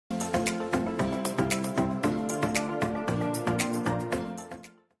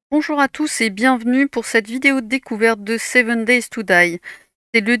Bonjour à tous et bienvenue pour cette vidéo de découverte de 7 Days to Die.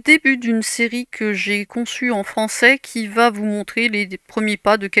 C'est le début d'une série que j'ai conçue en français qui va vous montrer les premiers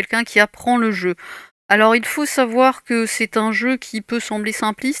pas de quelqu'un qui apprend le jeu. Alors il faut savoir que c'est un jeu qui peut sembler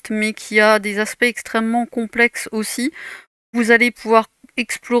simpliste mais qui a des aspects extrêmement complexes aussi. Vous allez pouvoir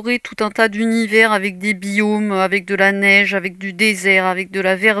explorer tout un tas d'univers avec des biomes, avec de la neige, avec du désert, avec de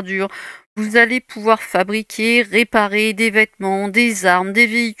la verdure. Vous allez pouvoir fabriquer, réparer des vêtements, des armes, des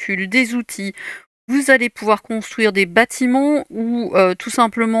véhicules, des outils. Vous allez pouvoir construire des bâtiments ou tout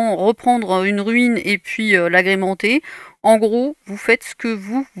simplement reprendre une ruine et puis l'agrémenter. En gros, vous faites ce que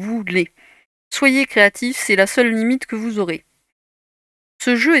vous voulez. Soyez créatif, c'est la seule limite que vous aurez.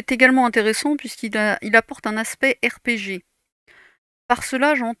 Ce jeu est également intéressant puisqu'il apporte un aspect RPG. Par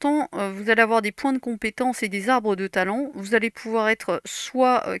cela, j'entends, vous allez avoir des points de compétence et des arbres de talent. Vous allez pouvoir être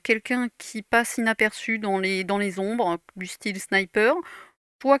soit quelqu'un qui passe inaperçu dans les ombres, du style sniper,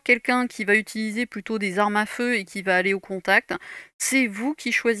 soit quelqu'un qui va utiliser plutôt des armes à feu et qui va aller au contact. C'est vous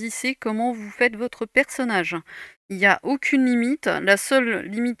qui choisissez comment vous faites votre personnage. Il n'y a aucune limite. La seule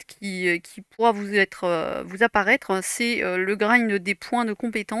limite qui pourra vous apparaître, c'est le grind des points de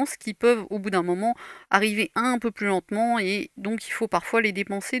compétences qui peuvent, au bout d'un moment, arriver un peu plus lentement et donc il faut parfois les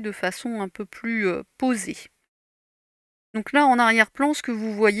dépenser de façon un peu plus posée. Donc là, en arrière-plan, ce que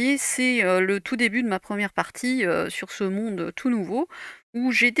vous voyez, c'est le tout début de ma première partie sur ce monde tout nouveau,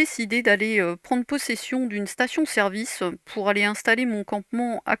 où j'ai décidé d'aller prendre possession d'une station-service pour aller installer mon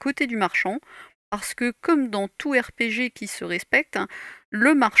campement à côté du marchand, parce que comme dans tout RPG qui se respecte,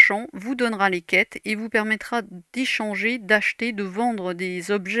 le marchand vous donnera les quêtes et vous permettra d'échanger, d'acheter, de vendre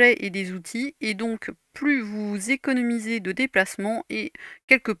des objets et des outils, et donc plus vous économisez de déplacement et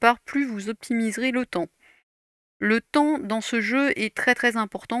quelque part plus vous optimiserez le temps. Le temps dans ce jeu est très très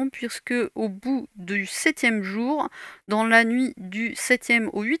important puisque au bout du 7e jour, dans la nuit du 7e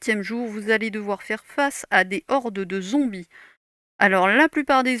au 8e jour, vous allez devoir faire face à des hordes de zombies. Alors la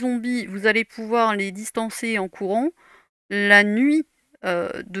plupart des zombies, vous allez pouvoir les distancer en courant. La nuit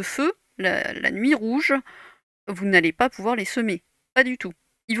de feu, la nuit rouge, vous n'allez pas pouvoir les semer. Pas du tout.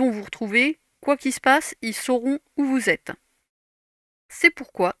 Ils vont vous retrouver, quoi qu'il se passe, ils sauront où vous êtes. C'est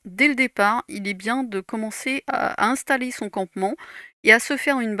pourquoi, dès le départ, il est bien de commencer à installer son campement et à se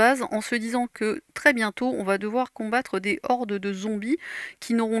faire une base en se disant que très bientôt, on va devoir combattre des hordes de zombies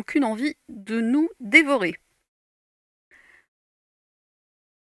qui n'auront qu'une envie de nous dévorer.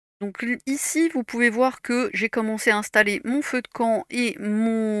 Donc ici, vous pouvez voir que j'ai commencé à installer mon feu de camp et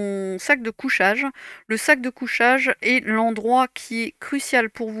mon sac de couchage. Le sac de couchage est l'endroit qui est crucial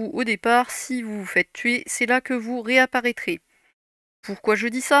pour vous au départ. Si vous vous faites tuer, c'est là que vous réapparaîtrez. Pourquoi je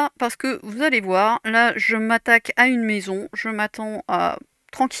dis ça? Parce que vous allez voir, là je m'attaque à une maison, je m'attends à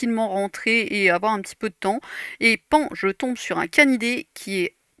tranquillement rentrer et avoir un petit peu de temps, et pan, je tombe sur un canidé qui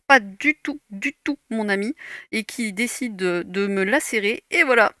est pas du tout mon ami, et qui décide de me lacérer, et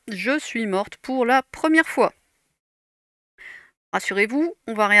voilà, je suis morte pour la première fois. Rassurez-vous,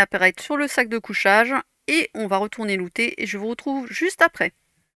 on va réapparaître sur le sac de couchage, et on va retourner looter, et je vous retrouve juste après.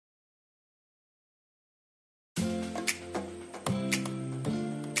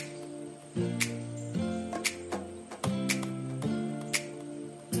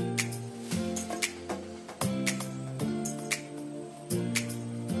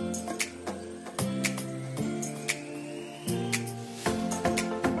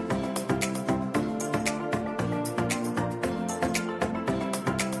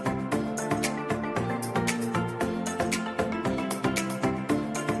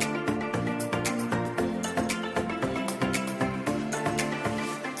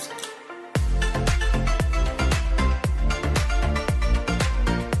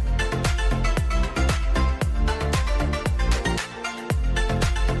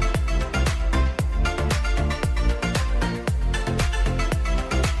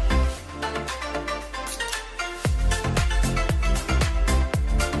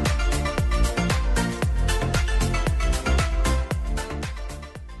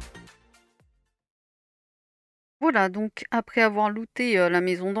 Voilà, donc après avoir looté la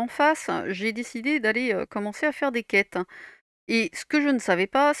maison d'en face, j'ai décidé d'aller commencer à faire des quêtes. Et ce que je ne savais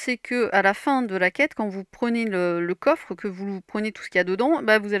pas, c'est que à la fin de la quête, quand vous prenez le coffre, que vous prenez tout ce qu'il y a dedans,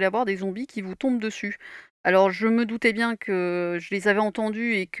 bah, vous allez avoir des zombies qui vous tombent dessus. Alors je me doutais bien que je les avais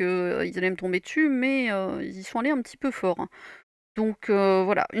entendus et qu'ils allaient me tomber dessus, mais ils y sont allés un petit peu fort, hein. Donc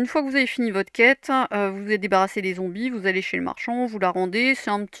voilà, une fois que vous avez fini votre quête, vous avez débarrassé des zombies, vous allez chez le marchand, vous la rendez,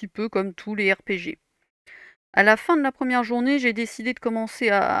 c'est un petit peu comme tous les RPG. À la fin de la première journée, j'ai décidé de commencer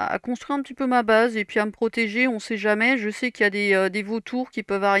à construire un petit peu ma base et puis à me protéger, on sait jamais. Je sais qu'il y a des vautours qui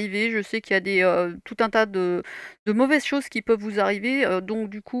peuvent arriver, je sais qu'il y a tout un tas de mauvaises choses qui peuvent vous arriver, donc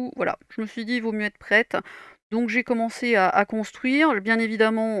du coup, voilà, je me suis dit: «Il vaut mieux être prête». Donc j'ai commencé à construire. Bien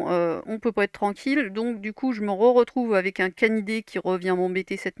évidemment, on peut pas être tranquille, donc du coup, je me retrouve avec un canidé qui revient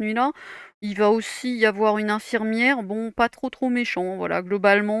m'embêter cette nuit-là. Il va aussi y avoir une infirmière, bon, pas trop méchant, voilà,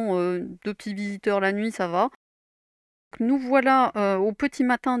 globalement, 2 petits visiteurs la nuit, ça va. Nous voilà, au petit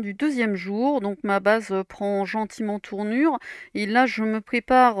matin du deuxième jour, donc ma base, prend gentiment tournure et là je me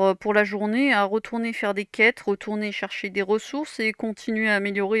prépare, pour la journée à retourner faire des quêtes, retourner chercher des ressources et continuer à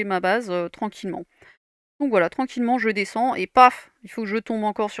améliorer ma base, tranquillement. Donc voilà, tranquillement je descends et paf! Il faut que je tombe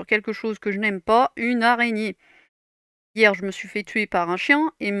encore sur quelque chose que je n'aime pas, une araignée. Hier, je me suis fait tuer par un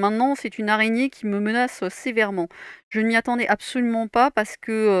chien et maintenant, c'est une araignée qui me menace sévèrement. Je ne m'y attendais absolument pas parce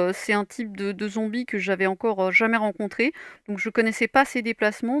que c'est un type de zombie que j'avais encore jamais rencontré. Donc, je connaissais pas ses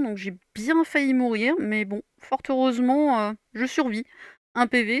déplacements, donc j'ai bien failli mourir. Mais bon, fort heureusement, je survis. Un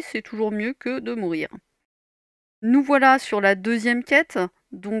PV, c'est toujours mieux que de mourir. Nous voilà sur la deuxième quête.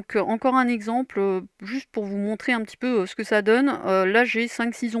 Donc, encore un exemple, juste pour vous montrer un petit peu, ce que ça donne. Là, j'ai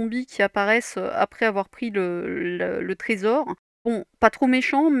 5-6 zombies qui apparaissent, après avoir pris le trésor. Bon, pas trop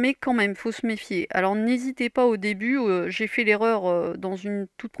méchant, mais quand même, faut se méfier. Alors n'hésitez pas au début, j'ai fait l'erreur, dans une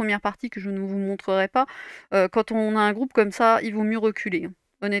toute première partie que je ne vous montrerai pas. Quand on a un groupe comme ça, il vaut mieux reculer, hein.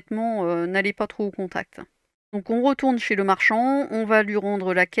 Honnêtement, n'allez pas trop au contact. Donc on retourne chez le marchand, on va lui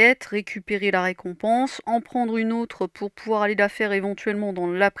rendre la quête, récupérer la récompense, en prendre une autre pour pouvoir aller la faire éventuellement dans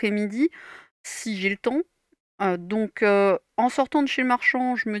l'après-midi, si j'ai le temps. En sortant de chez le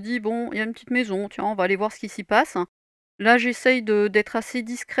marchand, je me dis: «Bon, il y a une petite maison, tiens, on va aller voir ce qui s'y passe». Là, j'essaye d'être assez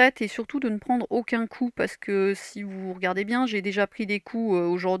discrète et surtout de ne prendre aucun coup parce que si vous regardez bien, j'ai déjà pris des coups,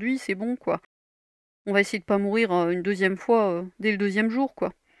 aujourd'hui, c'est bon, quoi. On va essayer de pas mourir, une deuxième fois, dès le deuxième jour,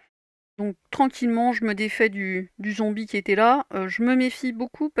 quoi. Donc tranquillement, je me défais du zombie qui était là. Je me méfie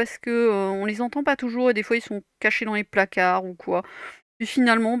beaucoup parce que, on les entend pas toujours et des fois ils sont cachés dans les placards ou quoi. Puis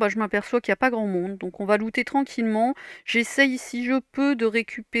finalement, bah, je m'aperçois qu'il y a pas grand monde, donc on va looter tranquillement. J'essaye, si je peux, de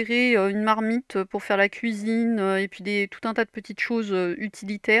récupérer, une marmite, pour faire la cuisine, et puis tout un tas de petites choses,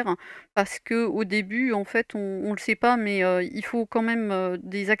 utilitaires. Parce que au début, en fait, on le sait pas, mais, il faut quand même,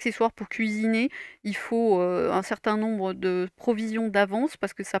 des accessoires pour cuisiner. Il faut, un certain nombre de provisions d'avance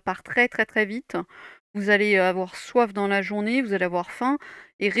parce que ça part très vite. Vous allez avoir soif dans la journée, vous allez avoir faim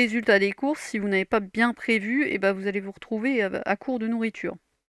et résultat des courses, si vous n'avez pas bien prévu et ben vous allez vous retrouver, à court de nourriture.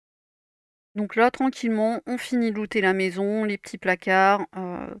 Donc là, tranquillement, on finit de looter la maison, les petits placards,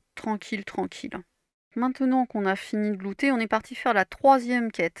 tranquille. Maintenant qu'on a fini de looter, on est parti faire la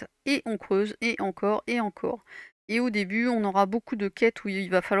troisième quête et on creuse et encore et encore. Et au début, on aura beaucoup de quêtes où il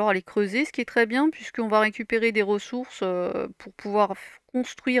va falloir aller creuser, ce qui est très bien puisqu'on va récupérer des ressources, pour pouvoir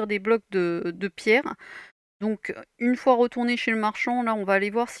construire des blocs de pierre. Donc, une fois retourné chez le marchand, là, on va aller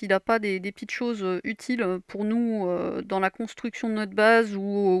voir s'il n'a pas des petites choses, utiles, pour nous, dans la construction de notre base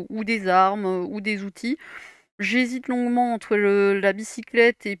ou des armes, ou des outils. J'hésite longuement entre la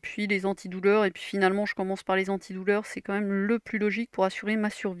bicyclette et puis les antidouleurs et puis finalement je commence par les antidouleurs, c'est quand même le plus logique pour assurer ma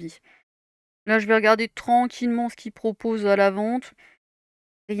survie. Là, je vais regarder tranquillement ce qu'ils proposent à la vente.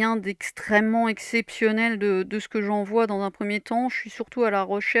 Rien d'extrêmement exceptionnel de ce que j'en vois dans un premier temps. Je suis surtout à la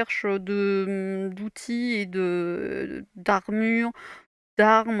recherche, d'outils et d'armures,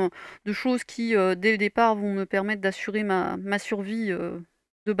 d'armes, de choses qui, dès le départ, vont me permettre d'assurer ma survie,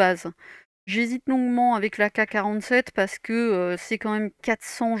 de base. J'hésite longuement avec la K47 parce que, c'est quand même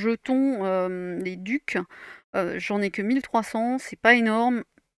 400 jetons, les ducs. J'en ai que 1 300, c'est pas énorme.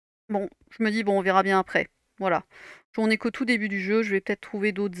 Bon, je me dis: «Bon, on verra bien après». Voilà. On est qu'au tout début du jeu, je vais peut-être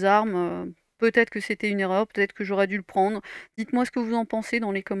trouver d'autres armes, peut-être que c'était une erreur, peut-être que j'aurais dû le prendre. Dites-moi ce que vous en pensez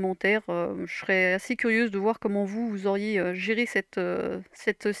dans les commentaires, je serais assez curieuse de voir comment vous auriez, géré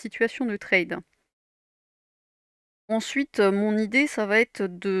cette situation de trade. Ensuite, mon idée, ça va être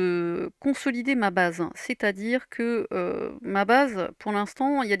de consolider ma base. C'est-à-dire que, ma base, pour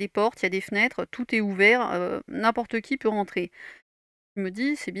l'instant, il y a des portes, il y a des fenêtres, tout est ouvert, n'importe qui peut rentrer. Je me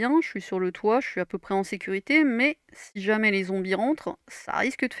dis: «C'est bien, je suis sur le toit, je suis à peu près en sécurité, mais si jamais les zombies rentrent, ça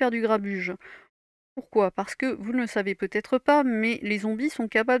risque de faire du grabuge». Pourquoi? Parce que vous ne le savez peut-être pas, mais les zombies sont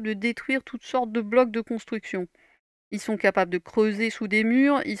capables de détruire toutes sortes de blocs de construction. Ils sont capables de creuser sous des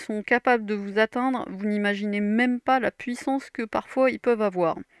murs, ils sont capables de vous atteindre, vous n'imaginez même pas la puissance que parfois ils peuvent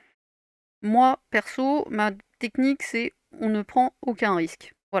avoir. Moi, perso, ma technique, c'est on ne prend aucun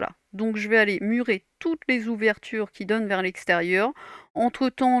risque. Voilà. Donc je vais aller murer toutes les ouvertures qui donnent vers l'extérieur.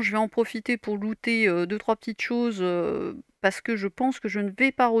 Entre-temps, je vais en profiter pour looter 2-3 petites choses parce que je pense que je ne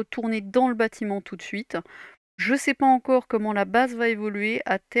vais pas retourner dans le bâtiment tout de suite. Je sais pas encore comment la base va évoluer.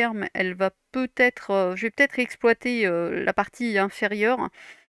 À terme, elle va peut-être, je vais peut-être exploiter la partie inférieure,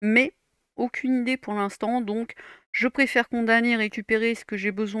 mais aucune idée pour l'instant. Donc, je préfère condamner, récupérer ce que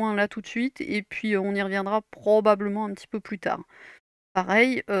j'ai besoin là tout de suite, et puis on y reviendra probablement un petit peu plus tard.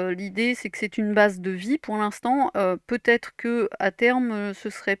 Pareil, l'idée c'est que c'est une base de vie pour l'instant, peut-être que à terme,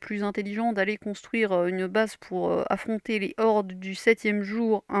 ce serait plus intelligent d'aller construire, une base pour, affronter les hordes du septième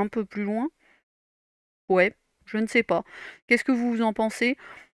jour un peu plus loin. Ouais, je ne sais pas. Qu'est-ce que vous en pensez?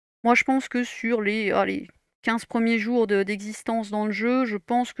 Moi je pense que sur les, allez, 15 premiers jours d'existence dans le jeu, je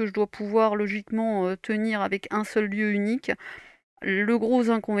pense que je dois pouvoir logiquement, tenir avec un seul lieu unique. Le gros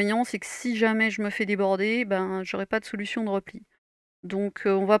inconvénient, c'est que si jamais je me fais déborder, ben, j'aurai pas de solution de repli. Donc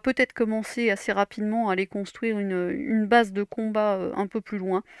on va peut-être commencer assez rapidement à aller construire une base de combat, un peu plus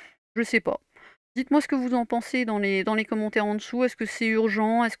loin. Je sais pas. Dites-moi ce que vous en pensez dans les commentaires en dessous. Est-ce que c'est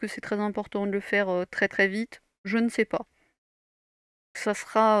urgent? Est-ce que c'est très important de le faire, très, très vite? Je ne sais pas. Ça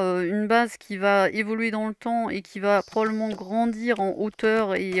sera, une base qui va évoluer dans le temps et qui va probablement grandir en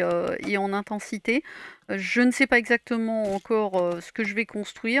hauteur et en intensité. Je ne sais pas exactement encore, ce que je vais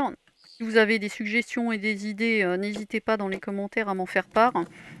construire. Si vous avez des suggestions et des idées, n'hésitez pas dans les commentaires à m'en faire part.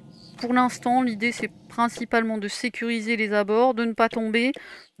 Pour l'instant, l'idée c'est principalement de sécuriser les abords, de ne pas tomber,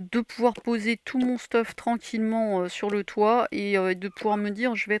 de pouvoir poser tout mon stuff tranquillement, sur le toit et de pouvoir me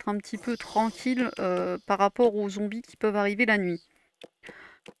dire: «Je vais être un petit peu tranquille», par rapport aux zombies qui peuvent arriver la nuit.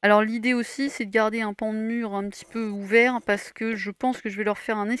 Alors l'idée aussi, c'est de garder un pan de mur un petit peu ouvert parce que je pense que je vais leur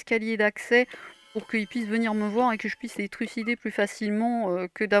faire un escalier d'accès pour qu'ils puissent venir me voir et que je puisse les trucider plus facilement,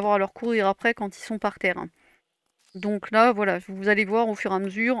 que d'avoir à leur courir après quand ils sont par terre. Donc là, voilà, vous allez voir au fur et à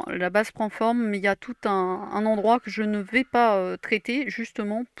mesure, la base prend forme, mais il y a tout un endroit que je ne vais pas traiter,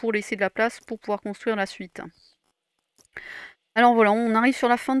 justement pour laisser de la place pour pouvoir construire la suite. Alors voilà, on arrive sur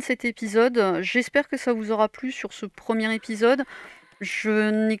la fin de cet épisode. J'espère que ça vous aura plu sur ce premier épisode. Je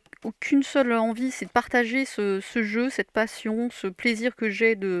n'ai aucune seule envie, c'est de partager ce jeu, cette passion, ce plaisir que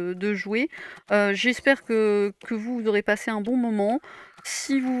j'ai de jouer. J'espère que vous aurez passé un bon moment.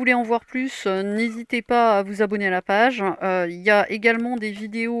 Si vous voulez en voir plus, n'hésitez pas à vous abonner à la page. Il y a également des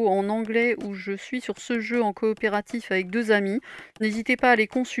vidéos en anglais où je suis sur ce jeu en coopératif avec 2 amis. N'hésitez pas à les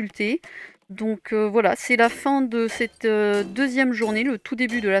consulter. Donc voilà, c'est la fin de cette deuxième journée, le tout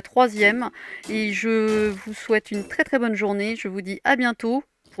début de la troisième. Et je vous souhaite une très très bonne journée. Je vous dis à bientôt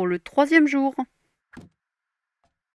pour le troisième jour.